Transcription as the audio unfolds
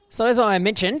So as I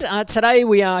mentioned, today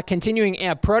we are continuing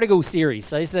our Prodigal series.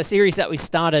 So this is a series that we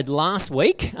started last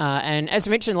week. And as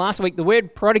mentioned last week, the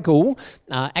word prodigal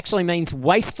actually means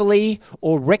wastefully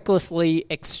or recklessly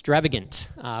extravagant,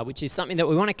 which is something that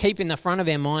we want to keep in the front of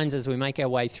our minds as we make our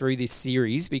way through this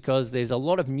series, because there's a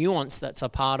lot of nuance that's a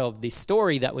part of this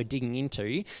story that we're digging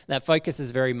into that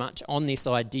focuses very much on this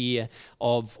idea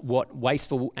of what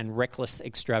wasteful and reckless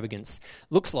extravagance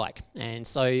looks like. And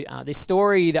so this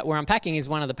story that we're unpacking is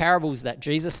one of the parables that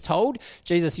Jesus told.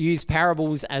 Jesus used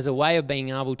parables as a way of being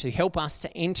able to help us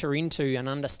to enter into an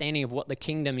understanding of what the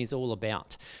kingdom is all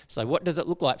about. So what does it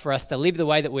look like for us to live the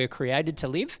way that we're created to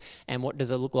live? And what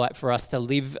does it look like for us to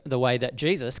live the way that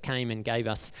Jesus came and gave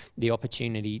us the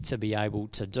opportunity to be able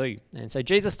to do? And so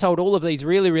Jesus told all of these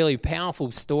really, really powerful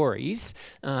stories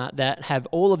that have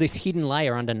all of this hidden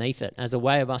layer underneath it as a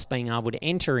way of us being able to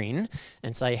enter in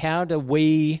and say, how do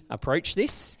we approach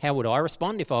this? How would I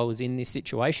respond if I was in this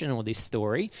situation or this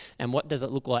story, and what does it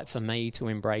look like for me to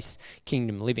embrace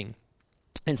kingdom living?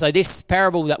 And so this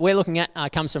parable that we're looking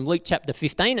at comes from Luke chapter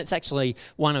 15. It's actually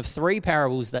one of three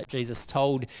parables that Jesus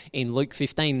told in Luke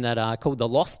 15 that are called the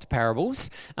lost parables.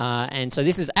 And so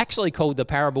this is actually called the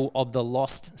parable of the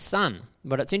lost son.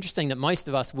 But it's interesting that most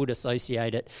of us would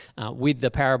associate it with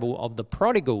the parable of the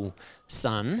prodigal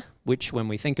son, which when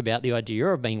we think about the idea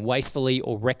of being wastefully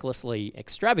or recklessly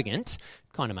extravagant,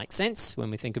 kind of makes sense.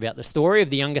 When we think about the story of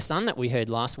the younger son that we heard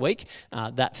last week,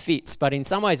 that fits. But in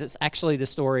some ways, it's actually the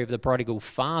story of the prodigal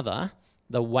father,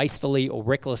 the wastefully or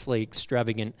recklessly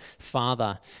extravagant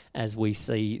father, as we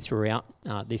see throughout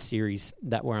this series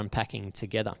that we're unpacking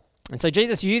together. And so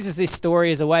Jesus uses this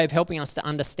story as a way of helping us to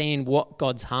understand what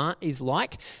God's heart is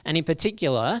like, and in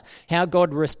particular, how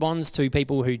God responds to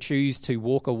people who choose to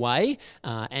walk away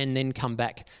and then come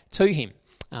back to him.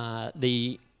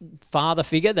 The father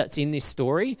figure that's in this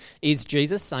story is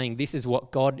Jesus saying this is what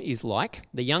God is like.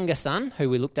 The younger son, who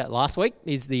we looked at last week,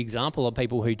 is the example of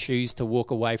people who choose to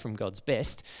walk away from God's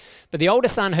best. But the older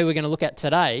son, who we're going to look at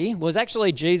today, was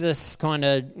actually Jesus kind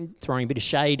of throwing a bit of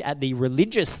shade at the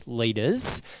religious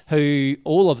leaders who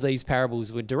all of these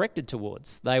parables were directed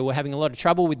towards. They were having a lot of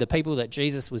trouble with the people that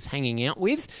Jesus was hanging out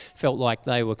with, felt like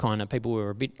they were kind of people who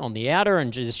were a bit on the outer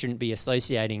and Jesus shouldn't be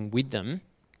associating with them.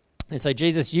 And so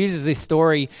Jesus uses this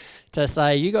story to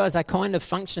say, you guys are kind of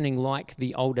functioning like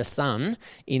the older son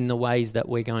in the ways that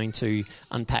we're going to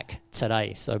unpack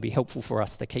today. So it'd be helpful for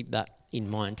us to keep that in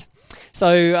mind.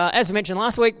 So as I mentioned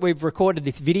last week, we've recorded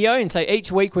this video, and so each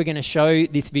week we're going to show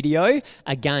this video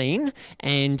again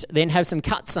and then have some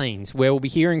cut scenes where we'll be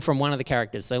hearing from one of the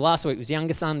characters. So last week was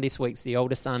younger son, this week's the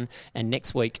older son, and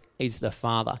next week is the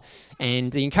father.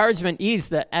 And the encouragement is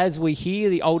that as we hear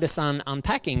the older son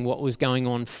unpacking what was going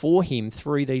on for him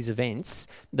through these events,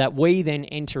 that we then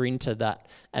enter into that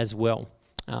as well.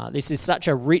 This is such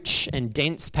a rich and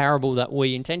dense parable that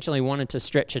we intentionally wanted to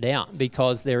stretch it out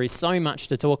because there is so much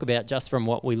to talk about just from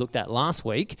what we looked at last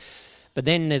week. But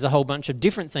then there's a whole bunch of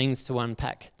different things to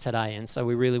unpack today. And so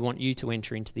we really want you to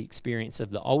enter into the experience of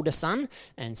the older son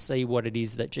and see what it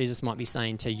is that Jesus might be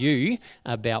saying to you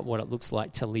about what it looks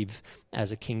like to live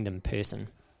as a kingdom person.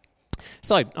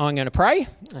 So I'm going to pray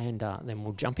and then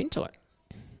we'll jump into it.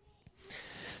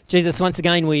 Jesus, once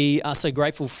again, we are so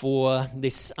grateful for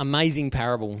this amazing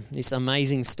parable, this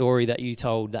amazing story that you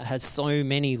told that has so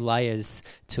many layers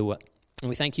to it. And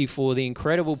we thank you for the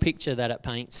incredible picture that it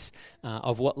paints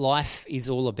of what life is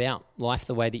all about, life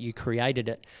the way that you created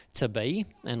it to be,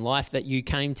 and life that you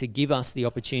came to give us the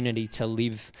opportunity to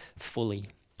live fully.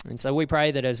 And so we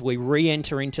pray that as we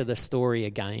re-enter into the story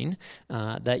again,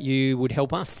 that you would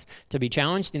help us to be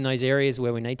challenged in those areas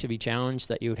where we need to be challenged,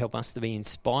 that you would help us to be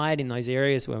inspired in those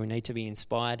areas where we need to be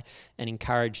inspired, and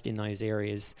encouraged in those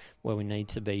areas where we need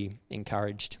to be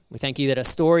encouraged. We thank you that a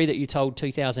story that you told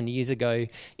 2,000 years ago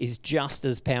is just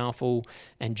as powerful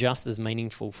and just as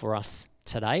meaningful for us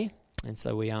today. And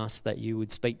so we ask that you would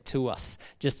speak to us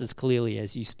just as clearly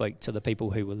as you spoke to the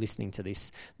people who were listening to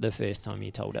this the first time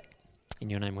you told it. In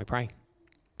your name we pray.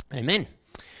 Amen.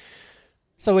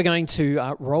 So we're going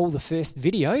to roll the first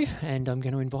video, and I'm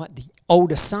going to invite the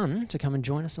older son to come and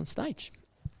join us on stage.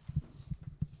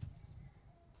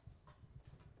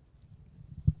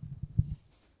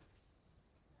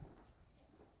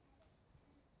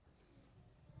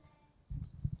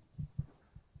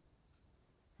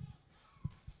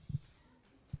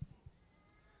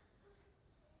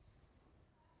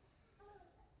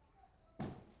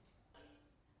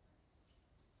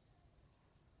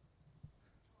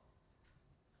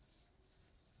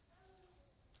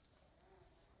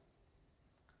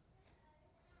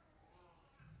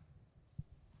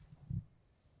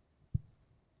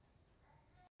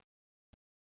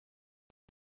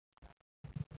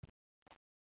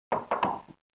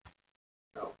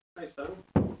 Hey,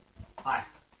 son. Hi.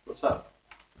 What's up?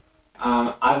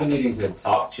 I've been needing to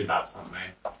talk to you about something.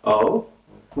 Oh?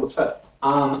 What's that?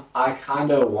 I kind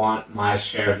of want my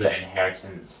share of the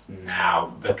inheritance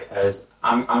now because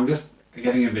I'm just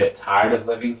getting a bit tired of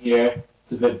living here.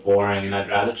 It's a bit boring, and I'd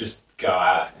rather just go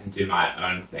out and do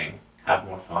my own thing, have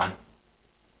more fun.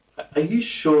 Are you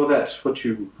sure that's what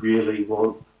you really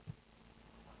want?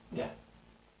 Yeah.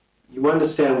 You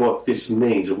understand what this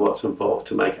means and what's involved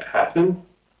to make it happen?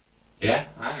 Yeah,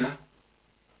 I know.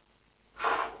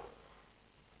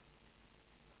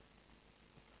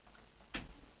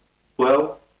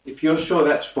 Well, if you're sure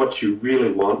that's what you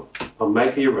really want, I'll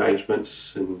make the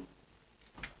arrangements and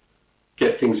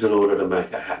get things in order to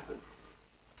make it happen.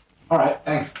 All right,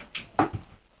 thanks.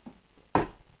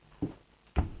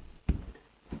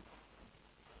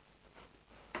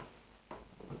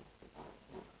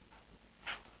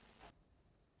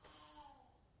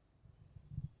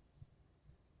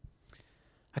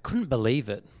 I couldn't believe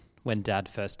it when Dad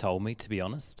first told me, to be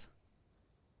honest.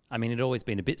 I mean, he'd always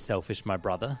been a bit selfish, my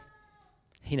brother.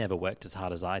 He never worked as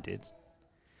hard as I did.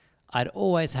 I'd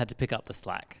always had to pick up the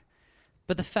slack.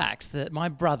 But the fact that my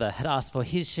brother had asked for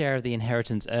his share of the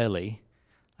inheritance early,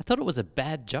 I thought it was a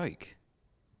bad joke.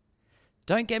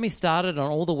 Don't get me started on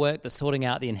all the work that sorting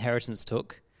out the inheritance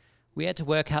took. We had to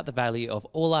work out the value of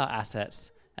all our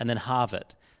assets and then halve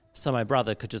it, so my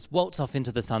brother could just waltz off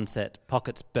into the sunset,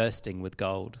 pockets bursting with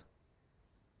gold.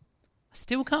 I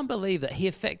still can't believe that he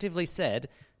effectively said,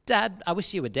 "Dad, I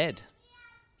wish you were dead.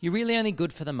 You're really only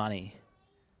good for the money."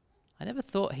 I never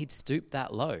thought he'd stoop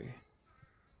that low,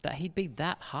 that he'd be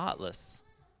that heartless.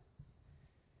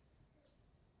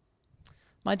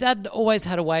 My dad always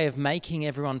had a way of making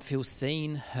everyone feel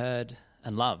seen, heard,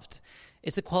 and loved.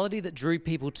 It's a quality that drew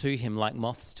people to him like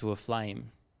moths to a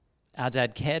flame. Our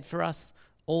dad cared for us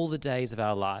all the days of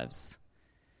our lives,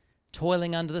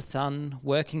 toiling under the sun,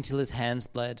 working till his hands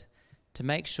bled to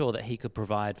make sure that he could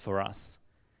provide for us.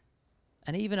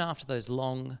 And even after those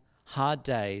long, hard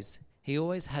days, he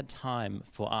always had time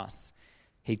for us.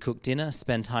 He'd cook dinner,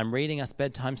 spend time reading us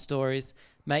bedtime stories,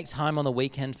 make time on the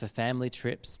weekend for family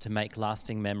trips to make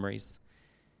lasting memories.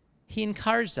 He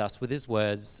encouraged us with his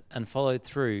words and followed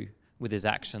through with his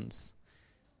actions.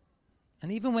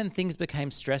 And even when things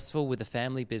became stressful with the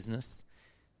family business,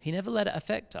 he never let it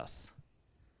affect us.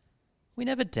 We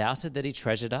never doubted that he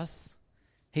treasured us.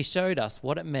 He showed us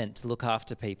what it meant to look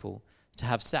after people, to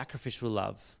have sacrificial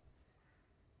love.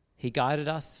 He guided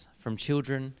us from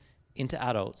children into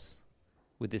adults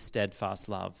with his steadfast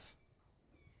love.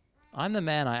 I'm the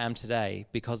man I am today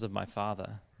because of my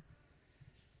father.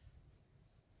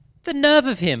 The nerve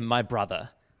of him, my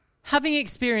brother, having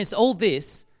experienced all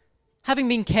this, having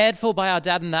been cared for by our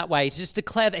dad in that way, to just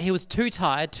declare that he was too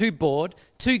tired, too bored,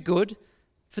 too good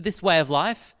for this way of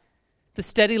life, the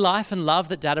steady life and love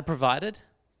that dad had provided.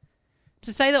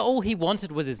 To say that all he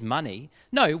wanted was his money,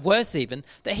 no, worse even,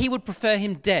 that he would prefer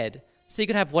him dead so he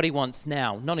could have what he wants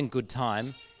now, not in good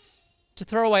time. To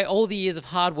throw away all the years of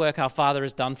hard work our father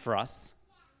has done for us,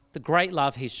 the great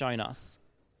love he's shown us.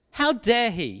 How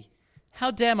dare he? How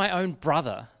dare my own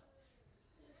brother?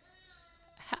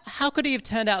 How could he have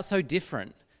turned out so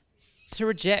different? To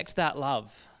reject that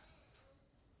love.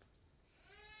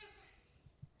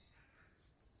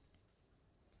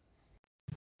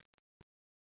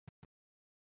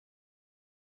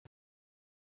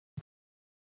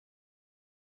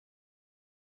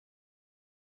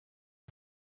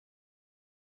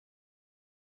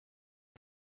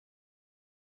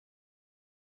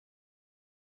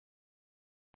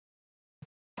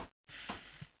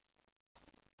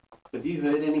 Have you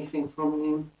heard anything from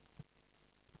him?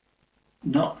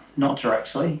 Not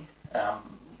directly,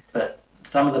 but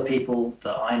some of the people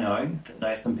that I know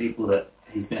some people that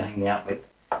he's been hanging out with,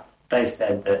 they've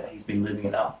said that he's been living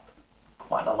it up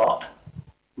quite a lot.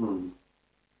 Hmm.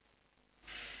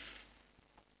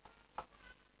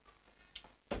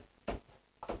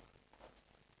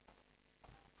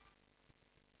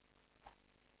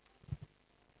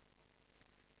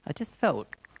 I just felt...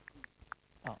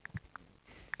 Oh.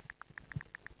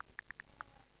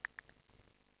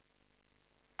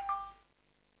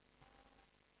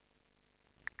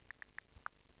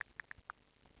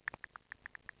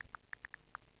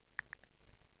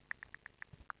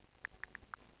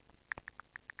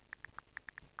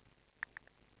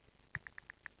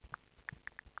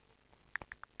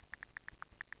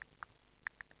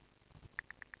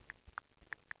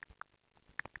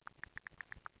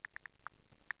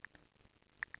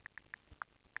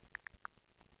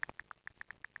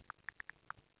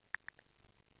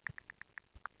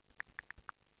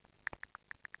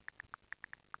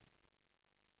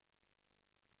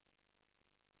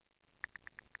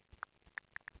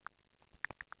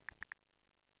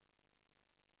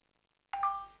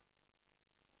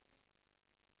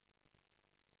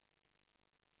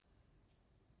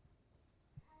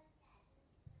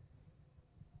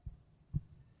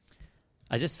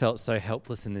 I just felt so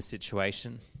helpless in this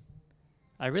situation.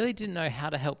 I really didn't know how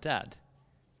to help Dad.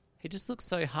 He just looked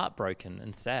so heartbroken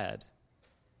and sad.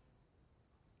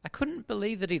 I couldn't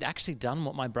believe that he'd actually done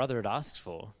what my brother had asked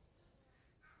for.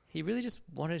 He really just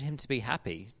wanted him to be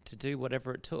happy, to do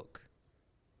whatever it took.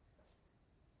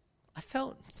 I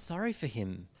felt sorry for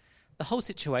him. The whole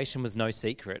situation was no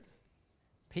secret.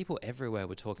 People everywhere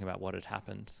were talking about what had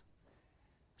happened.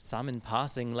 Some in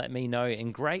passing let me know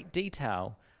in great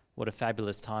detail what a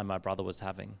fabulous time my brother was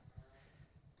having.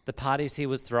 The parties he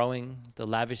was throwing, the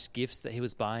lavish gifts that he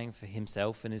was buying for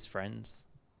himself and his friends.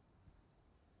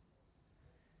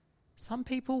 Some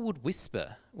people would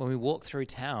whisper when we walked through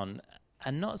town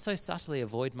and not so subtly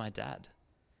avoid my dad.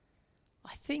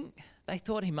 I think they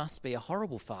thought he must be a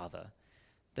horrible father,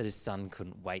 that his son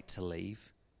couldn't wait to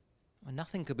leave. Well,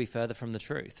 nothing could be further from the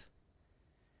truth.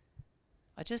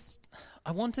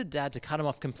 I wanted Dad to cut him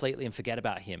off completely and forget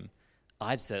about him.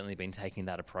 I'd certainly been taking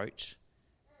that approach.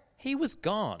 He was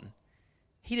gone.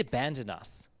 He'd abandoned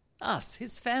us,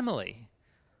 his family.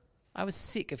 I was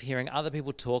sick of hearing other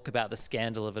people talk about the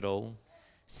scandal of it all,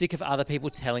 sick of other people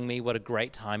telling me what a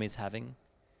great time he's having.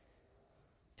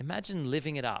 Imagine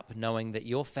living it up knowing that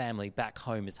your family back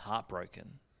home is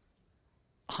heartbroken.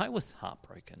 I was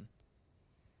heartbroken.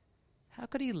 How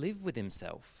could he live with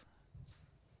himself?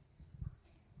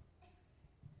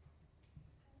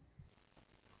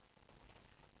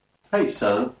 Hey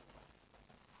son,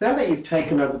 now that you've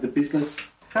taken over the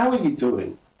business, how are you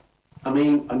doing? I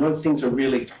mean, I know things are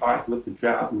really tight with the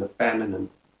drought and the famine and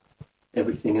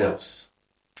everything else.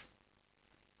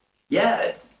 Yeah,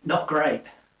 it's not great.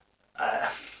 I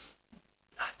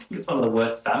think it's one of the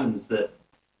worst famines that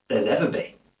there's ever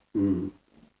been.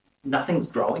 Nothing's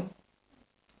growing.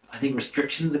 I think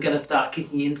restrictions are going to start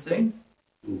kicking in soon.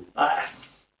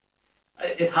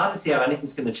 It's hard to see how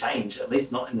anything's going to change, at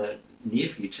least not in the near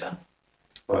future.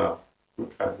 Wow,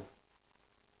 okay.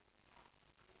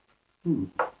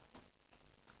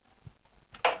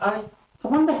 I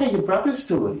wonder how your brother's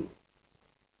doing.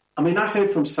 I mean, I heard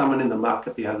from someone in the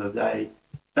market the other day,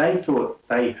 they thought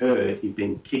they heard he'd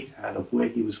been kicked out of where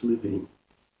he was living.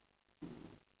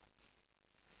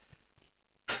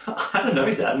 I don't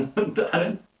know, Dad. I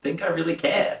don't think I really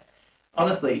care.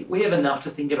 Honestly, we have enough to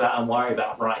think about and worry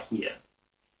about right here.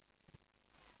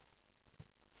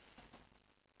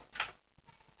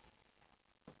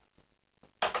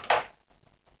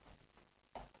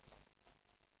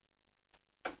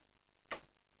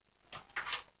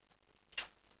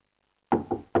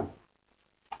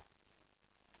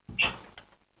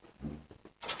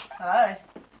 Hi.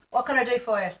 What can I do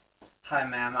for you? Hi,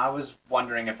 ma'am. I was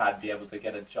wondering if I'd be able to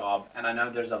get a job, and I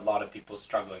know there's a lot of people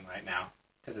struggling right now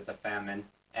because it's a famine,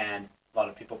 and a lot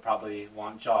of people probably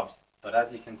want jobs. But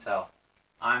as you can tell,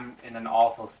 I'm in an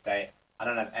awful state. I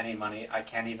don't have any money. I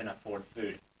can't even afford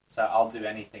food, so I'll do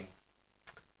anything.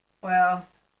 Well,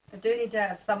 I do need to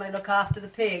have somebody look after the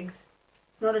pigs.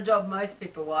 It's not a job most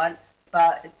people want,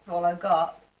 but it's all I've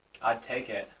got. I'd take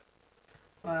it.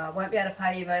 Well, I won't be able to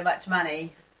pay you very much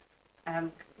money.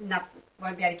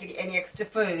 Won't be able to give you any extra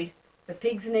food. The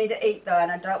pigs need to eat though,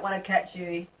 and I don't want to catch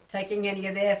you taking any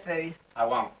of their food. I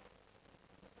won't.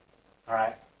 All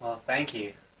right. Well, thank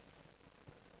you.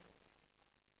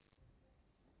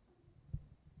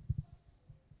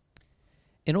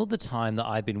 In all the time that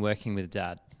I'd been working with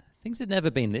Dad, things had never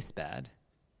been this bad.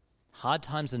 Hard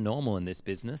times are normal in this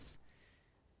business.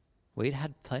 We'd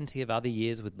had plenty of other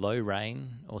years with low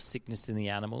rain or sickness in the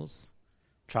animals,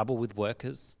 trouble with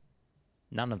workers.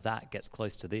 None of that gets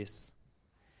close to this.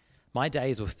 My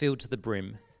days were filled to the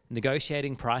brim,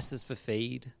 negotiating prices for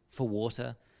feed, for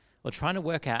water, or trying to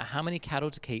work out how many cattle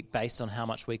to keep based on how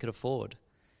much we could afford.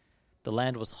 The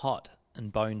land was hot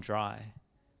and bone dry,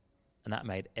 and that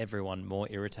made everyone more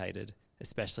irritated,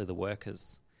 especially the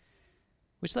workers,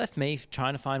 which left me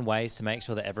trying to find ways to make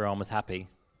sure that everyone was happy,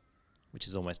 which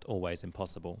is almost always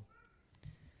impossible.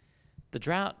 The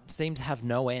drought seemed to have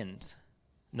no end,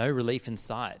 no relief in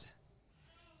sight.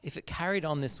 If it carried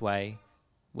on this way,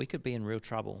 we could be in real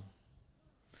trouble.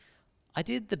 I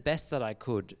did the best that I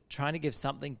could, trying to give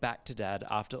something back to Dad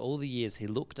after all the years he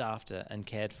looked after and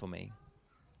cared for me.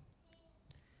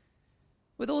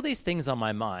 With all these things on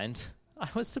my mind, I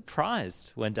was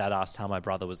surprised when Dad asked how my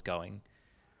brother was going.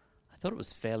 I thought it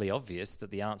was fairly obvious that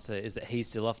the answer is that he's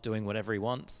still off doing whatever he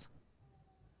wants.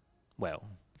 Well,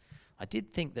 I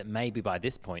did think that maybe by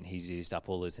this point he's used up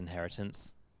all his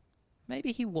inheritance.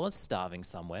 Maybe he was starving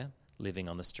somewhere, living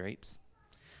on the streets.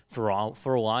 For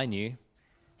all I knew,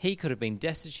 he could have been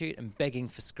destitute and begging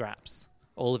for scraps,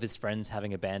 all of his friends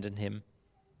having abandoned him.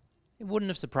 It wouldn't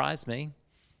have surprised me.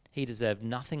 He deserved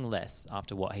nothing less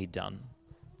after what he'd done.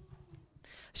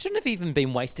 Shouldn't have even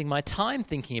been wasting my time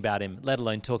thinking about him, let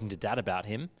alone talking to Dad about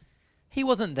him. He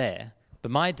wasn't there,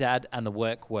 but my dad and the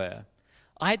work were.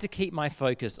 I had to keep my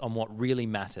focus on what really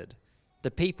mattered,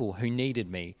 the people who needed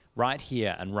me right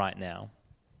here and right now.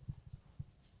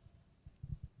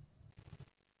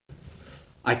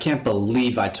 I can't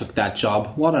believe I took that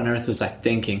job. What on earth was I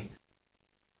thinking?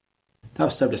 That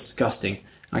was so disgusting.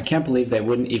 I can't believe they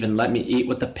wouldn't even let me eat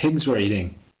what the pigs were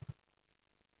eating.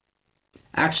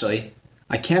 Actually,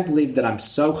 I can't believe that I'm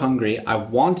so hungry I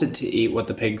wanted to eat what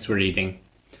the pigs were eating.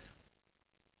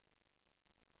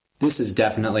 This is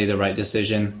definitely the right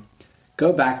decision.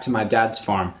 Go back to my dad's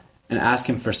farm and ask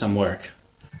him for some work.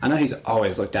 I know he's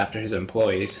always looked after his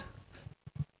employees.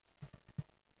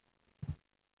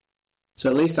 So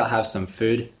at least I'll have some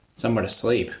food, somewhere to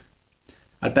sleep.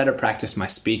 I'd better practice my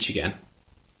speech again.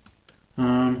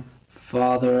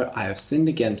 Father, I have sinned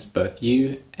against both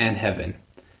you and heaven,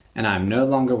 and I am no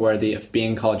longer worthy of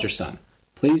being called your son.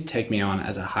 Please take me on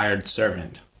as a hired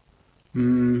servant.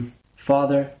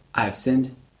 Father, I have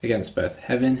sinned against both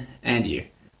heaven and you,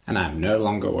 and I am no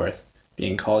longer worth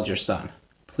being called your son.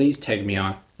 Please take me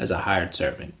on as a hired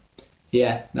servant.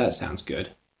 Yeah, that sounds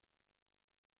good.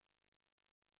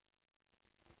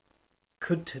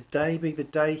 Could today be the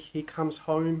day he comes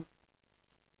home?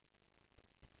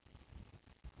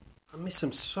 I miss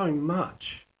him so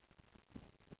much.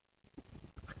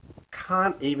 I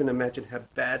can't even imagine how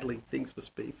badly things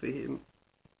must be for him.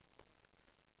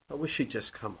 I wish he'd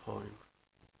just come home.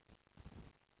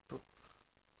 But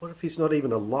what if he's not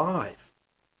even alive?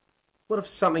 What if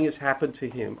something has happened to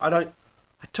him? I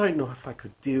don't know if I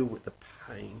could deal with the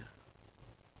pain.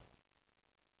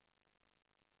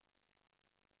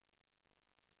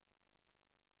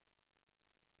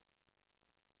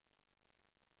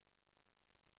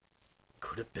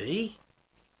 Could it be?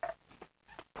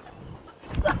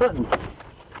 Son!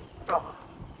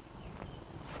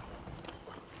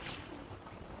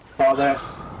 Father,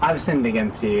 I've sinned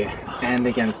against you and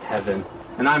against heaven,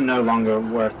 and I'm no longer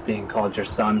worth being called your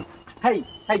son. Hey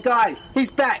guys, he's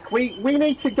back. We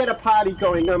need to get a party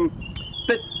going.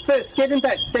 But first, get him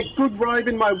that good robe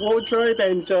in my wardrobe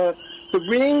and the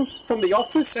ring from the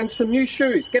office and some new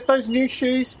shoes. Get those new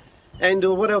shoes. And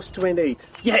what else do we need?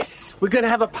 Yes, we're going to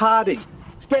have a party.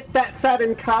 Get that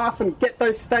fattened calf and get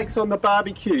those steaks on the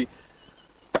barbecue.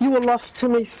 You were lost to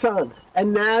me, son,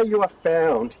 and now you are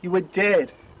found. You were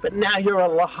dead, but now you're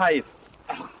alive.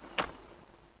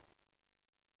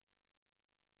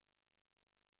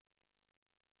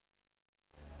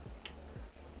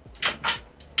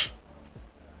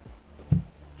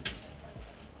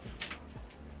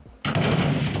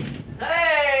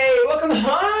 Hey, welcome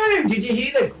home! Did you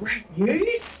hear the great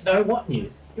news? No, what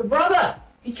news? Your brother,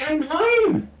 he came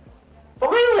home!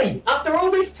 Finally, after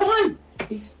all this time,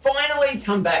 he's finally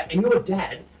come back. And your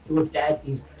dad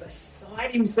is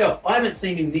beside himself. I haven't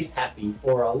seen him this happy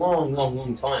for a long, long,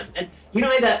 long time. And you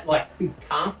know that big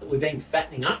calf that we've been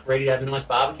fattening up, ready to have a nice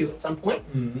barbecue at some point?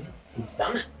 He's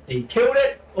done it. He killed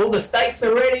it. All the steaks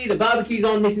are ready. The barbecue's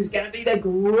on. This is going to be the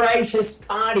greatest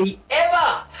party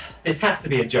ever. This has to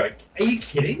be a joke. Are you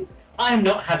kidding? I am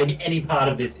not having any part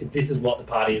of this if this is what the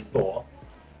party is for.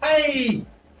 Hey!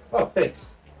 Oh,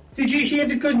 thanks. Did you hear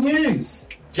the good news?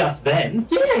 Just then?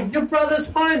 Yeah, your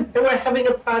brother's home and we're having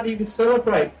a party to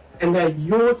celebrate. And now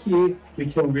you're here, we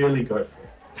can really go for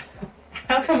it.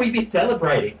 How can we be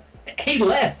celebrating? He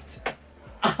left.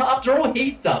 After all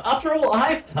he's done. After all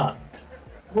I've done.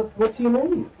 What do you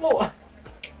mean? Well,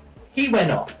 he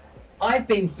went off. I've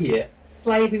been here,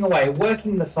 slaving away,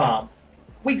 working the farm.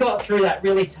 We got through that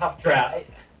really tough drought.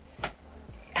 It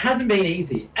hasn't been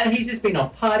easy. And he's just been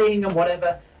off partying and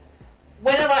whatever.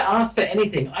 When have I asked for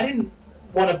anything? I haven't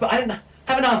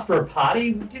asked for a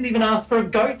party. Didn't even ask for a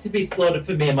goat to be slaughtered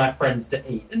for me and my friends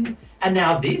to eat. And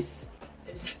now this?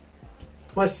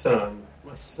 My son,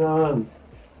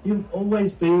 you've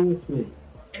always been with me.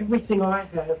 Everything I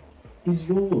have is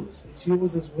yours. It's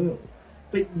yours as well.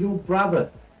 But your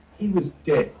brother, he was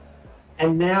dead.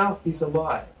 And now he's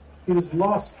alive. He was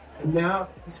lost, and now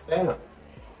he's found.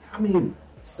 Come in,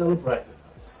 celebrate with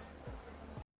us.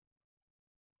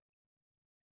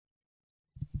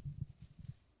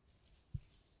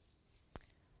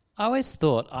 I always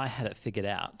thought I had it figured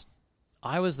out.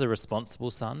 I was the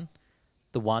responsible son,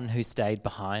 the one who stayed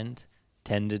behind,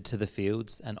 tended to the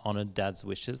fields, and honoured Dad's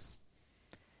wishes.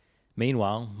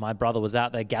 Meanwhile, my brother was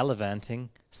out there gallivanting,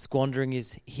 squandering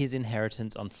his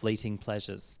inheritance on fleeting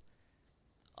pleasures.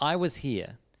 I was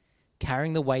here,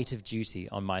 carrying the weight of duty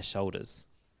on my shoulders.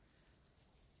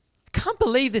 I can't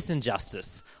believe this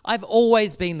injustice. I've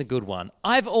always been the good one.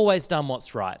 I've always done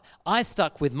what's right. I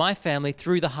stuck with my family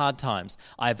through the hard times.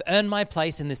 I've earned my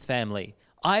place in this family.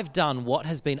 I've done what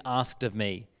has been asked of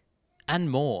me,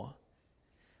 and more.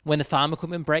 When the farm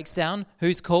equipment breaks down,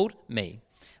 who's called? Me.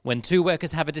 When two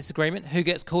workers have a disagreement, who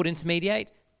gets called to intermediate?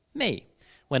 Me.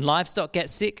 When livestock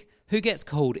gets sick, who gets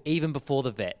called even before the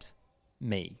vet?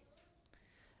 Me.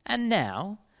 And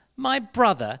now, my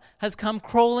brother has come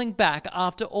crawling back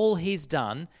after all he's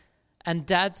done, and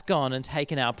Dad's gone and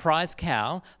taken our prize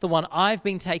cow, the one I've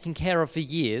been taking care of for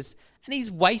years, and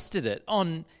he's wasted it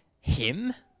on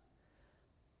him.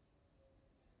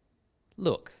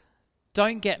 Look,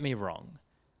 don't get me wrong.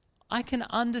 I can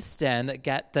understand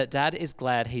that Dad is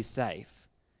glad he's safe.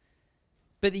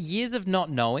 But the years of not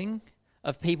knowing,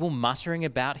 of people muttering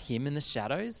about him in the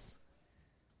shadows,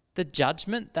 the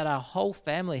judgment that our whole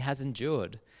family has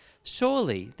endured,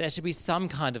 surely there should be some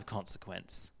kind of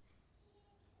consequence.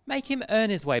 Make him earn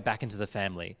his way back into the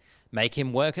family. Make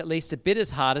him work at least a bit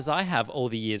as hard as I have all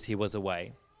the years he was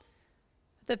away.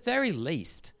 At the very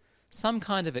least, some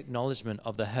kind of acknowledgement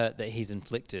of the hurt that he's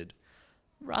inflicted,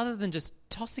 rather than just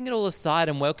tossing it all aside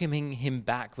and welcoming him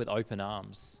back with open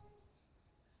arms.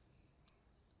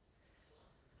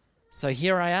 So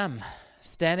here I am,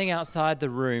 standing outside the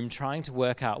room trying to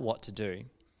work out what to do.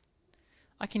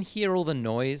 I can hear all the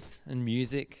noise and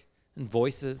music and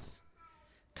voices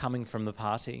coming from the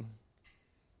party.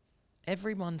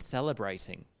 Everyone's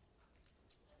celebrating.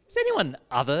 Is anyone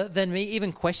other than me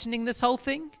even questioning this whole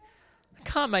thing? I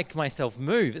can't make myself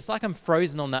move. It's like I'm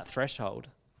frozen on that threshold.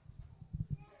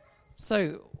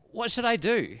 So, what should I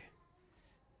do?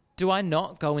 Do I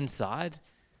not go inside?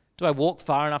 Do I walk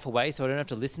far enough away so I don't have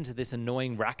to listen to this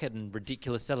annoying racket and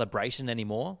ridiculous celebration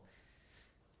anymore?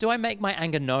 Do I make my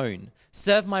anger known,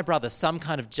 serve my brother some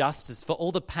kind of justice for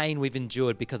all the pain we've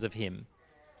endured because of him?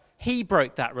 He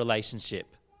broke that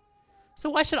relationship. So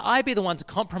why should I be the one to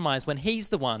compromise when he's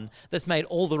the one that's made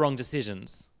all the wrong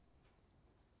decisions?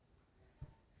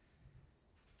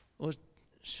 Or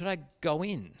should I go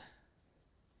in?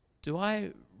 Do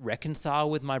I reconcile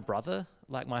with my brother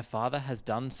like my father has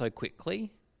done so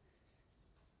quickly?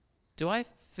 Do I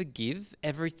forgive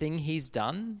everything he's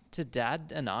done to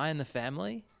Dad and I and the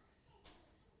family?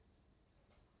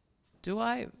 Do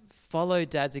I follow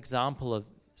Dad's example of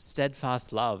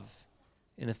steadfast love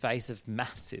in the face of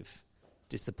massive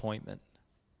disappointment?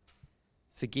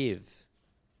 Forgive,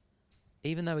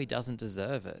 even though he doesn't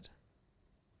deserve it,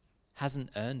 hasn't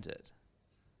earned it.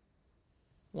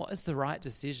 What is the right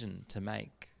decision to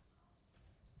make?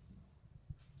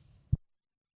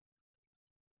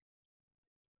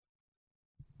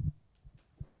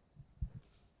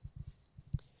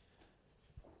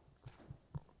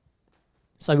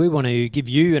 So we want to give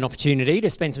you an opportunity to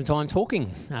spend some time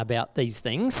talking about these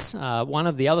things. One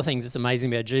of the other things that's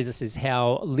amazing about Jesus is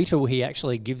how little he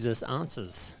actually gives us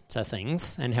answers to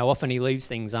things and how often he leaves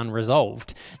things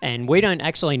unresolved. And we don't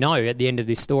actually know at the end of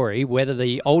this story whether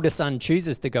the older son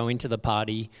chooses to go into the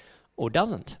party or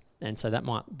doesn't. And so that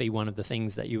might be one of the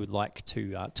things that you would like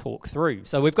to talk through.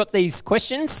 So we've got these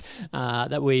questions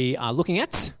that we are looking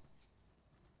at.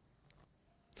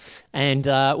 And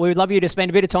we would love you to spend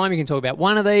a bit of time. You can talk about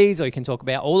one of these or you can talk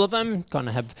about all of them. Kind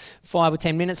of have 5 or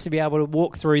 10 minutes to be able to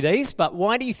walk through these. But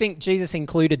why do you think Jesus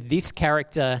included this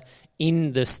character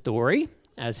in the story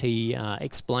as he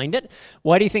explained it?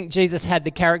 Why do you think Jesus had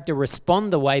the character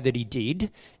respond the way that he did?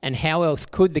 And how else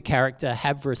could the character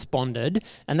have responded?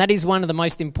 And that is one of the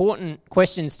most important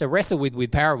questions to wrestle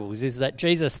with parables, is that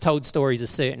Jesus told stories a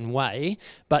certain way,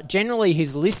 but generally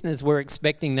his listeners were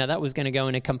expecting that was going to go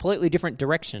in a completely different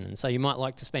direction. And so you might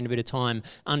like to spend a bit of time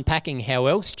unpacking how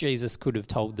else Jesus could have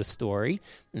told the story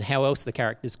and how else the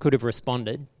characters could have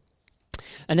responded.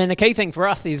 And then the key thing for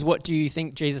us is, what do you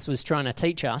think Jesus was trying to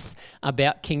teach us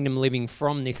about kingdom living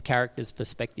from this character's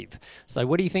perspective? So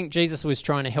what do you think Jesus was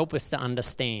trying to help us to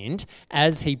understand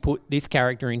as he put this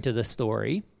character into the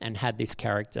story and had this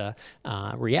character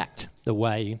react the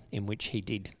way in which he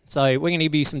did? So we're going to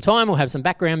give you some time. We'll have some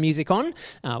background music on.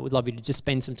 We'd love you to just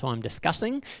spend some time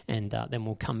discussing, and then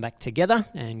we'll come back together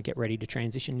and get ready to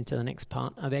transition into the next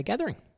part of our gathering.